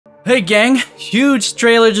Hey gang, huge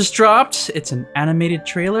trailer just dropped. It's an animated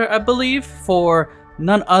trailer, I believe, for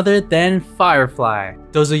none other than Firefly.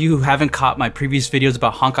 Those of you who haven't caught my previous videos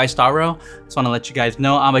about Honkai Star Rail, I just want to let you guys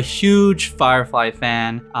know I'm a huge Firefly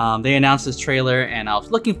fan. They announced this trailer and I was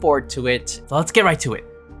looking forward to it. So let's get right to it.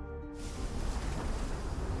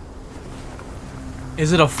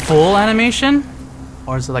 Is it a full animation?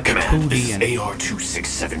 Or is it like Command, a 2D? This is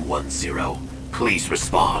AR-26710. Please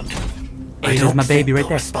respond. Hey, there's my baby right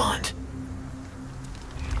there. Respond.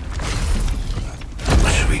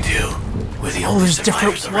 What should we do with the only There's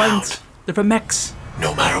survivors different around? ones. Different mechs.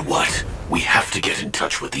 No matter what, we have to get in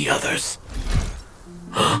touch with the others.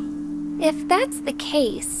 Huh? If that's the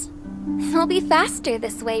case, it'll be faster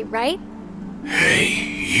this way, right? Hey,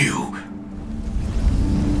 you.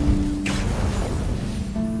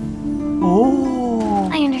 Oh,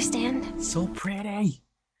 I understand. so pretty.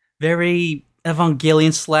 Very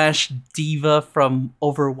Evangelion slash Diva from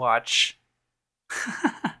Overwatch.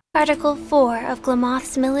 Article 4 of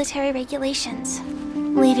Glamoth's military regulations.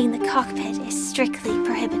 Leaving the cockpit is strictly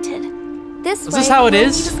prohibited. This Is this how it we'll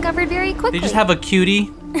is? be discovered very quickly. They just have a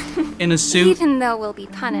cutie in a suit Even though we'll be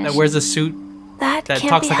punished. that wears a suit that that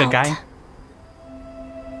can't talks be like a helped. guy.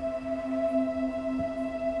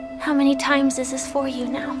 How many times is this for you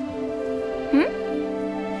now?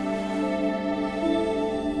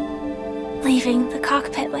 Leaving the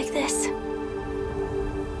cockpit like this.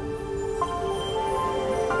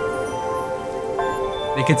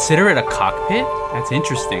 They consider it a cockpit? That's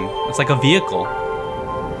interesting. It's like a vehicle.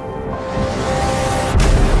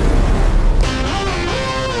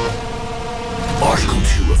 Article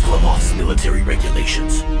 2 of Glamoth's military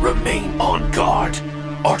regulations. Remain on guard.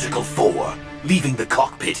 Article 4. Leaving the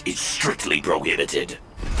cockpit is strictly prohibited.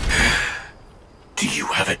 Do you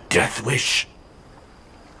have a death wish?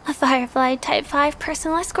 A Firefly Type 5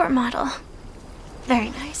 personal escort model. Very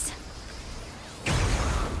nice.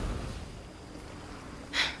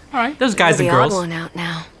 Alright, there's guys and You're the odd girls. one out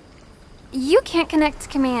now. You can't connect to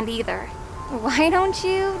command either. Why don't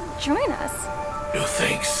you join us? No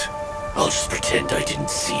thanks. I'll just pretend I didn't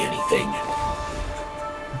see anything.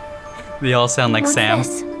 They all sound like What's Sam.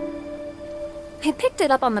 this? I picked it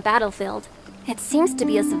up on the battlefield. It seems to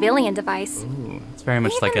be a civilian device. Ooh, it's very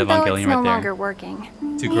much like Even though Evangelion it's no right longer there. working.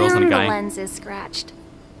 Two girls and a guy. The lens is scratched.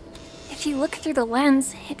 If you look through the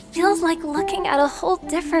lens, it feels like looking at a whole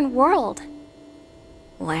different world.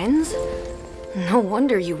 Lens? No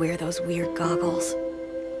wonder you wear those weird goggles.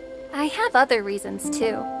 I have other reasons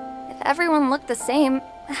too. If everyone looked the same,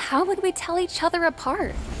 how would we tell each other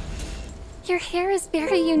apart? Your hair is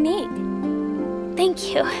very unique.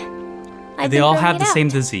 Thank you. Do they all have the same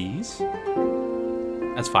disease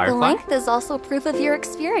as The Firefly? length is also proof of your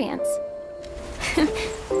experience.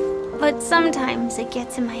 But sometimes it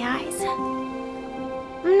gets in my eyes.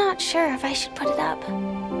 I'm not sure if I should put it up.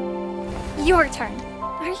 Your turn.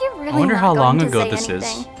 Are you really I wonder not how going long to ago say this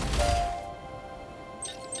anything?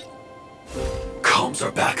 Comms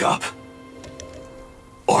are back up.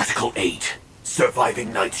 Article 8.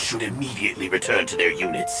 Surviving knights should immediately return to their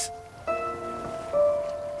units.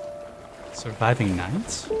 Surviving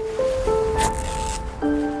Knights?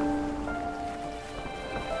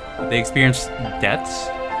 They experience deaths?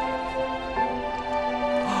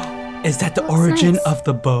 Is that the Looks origin nice. of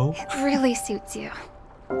the bow? It really suits you.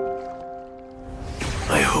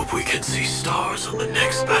 I hope we can see stars on the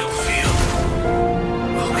next battlefield.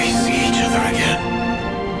 Will we see each other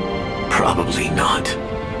again? Probably not.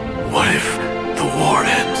 What if the war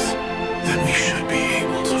ends? Then we should be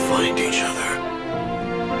able to find each other.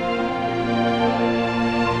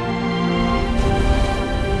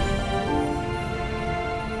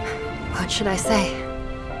 What should I say?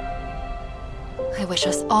 I wish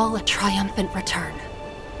us all a triumphant return.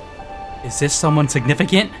 Is this someone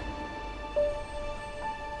significant?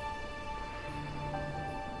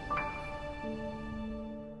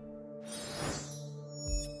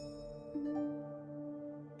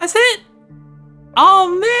 That's it! Oh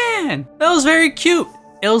man! That was very cute!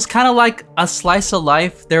 It was kind of like a slice of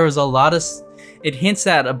life. There was a lot of... It hints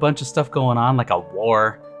at a bunch of stuff going on, like a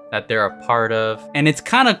war that they're a part of. And it's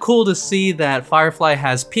kind of cool to see that Firefly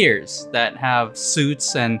has peers that have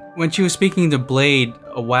suits. And when she was speaking to Blade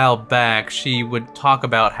a while back, she would talk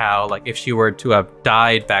about how, like, if she were to have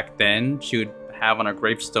died back then, she would have on her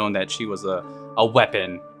gravestone that she was a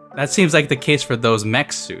weapon. That seems like the case for those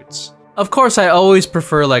mech suits. Of course, I always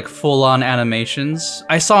prefer like full-on animations.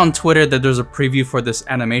 I saw on Twitter that there's a preview for this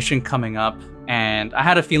animation coming up, and I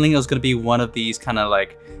had a feeling it was gonna be one of these kind of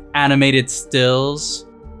like animated stills,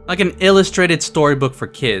 like an illustrated storybook for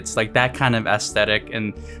kids, like that kind of aesthetic,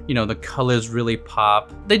 and you know, the colors really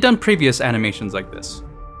pop. They've done previous animations like this.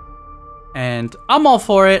 And I'm all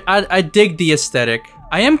for it. I dig the aesthetic.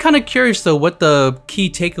 I am kind of curious though what the key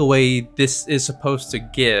takeaway this is supposed to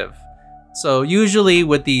give. So usually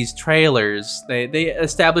with these trailers, they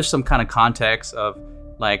establish some kind of context of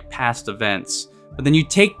like past events. But then you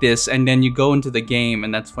take this and then you go into the game,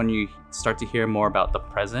 and that's when you start to hear more about the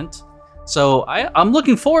present. So I'm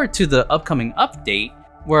looking forward to the upcoming update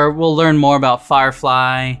where we'll learn more about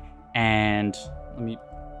Firefly. And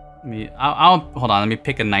I'll hold on, let me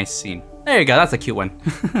pick a nice scene. There you go, that's a cute one.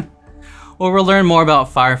 Well, we'll learn more about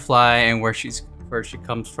Firefly and where she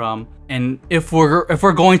comes from, and if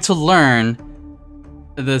we're going to learn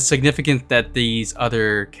the significance that these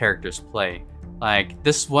other characters play. Like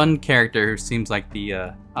this one character who seems like the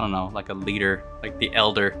I don't know, like a leader, like the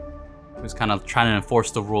elder, who's kind of trying to enforce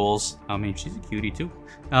the rules. I mean, she's a cutie too.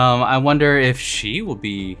 I wonder if she will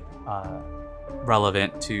be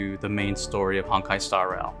relevant to the main story of Honkai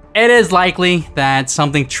Star Rail. It is likely that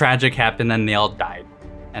something tragic happened and they all died,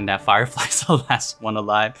 and that Firefly's the last one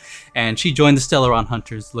alive, and she joined the Stellaron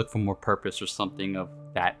Hunters to look for more purpose or something of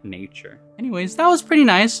that nature. Anyways, that was pretty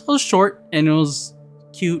nice. It was short and it was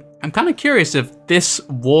cute. I'm kind of curious if this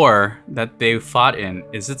war that they fought in,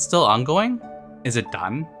 is it still ongoing? Is it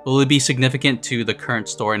done? Will it be significant to the current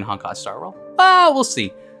story in Honkai Star Rail? We'll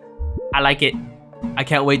see. I like it. I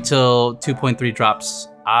can't wait till 2.3 drops.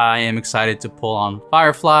 I am excited to pull on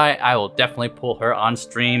Firefly. I will definitely pull her on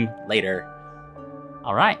stream later.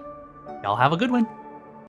 All right, y'all have a good one.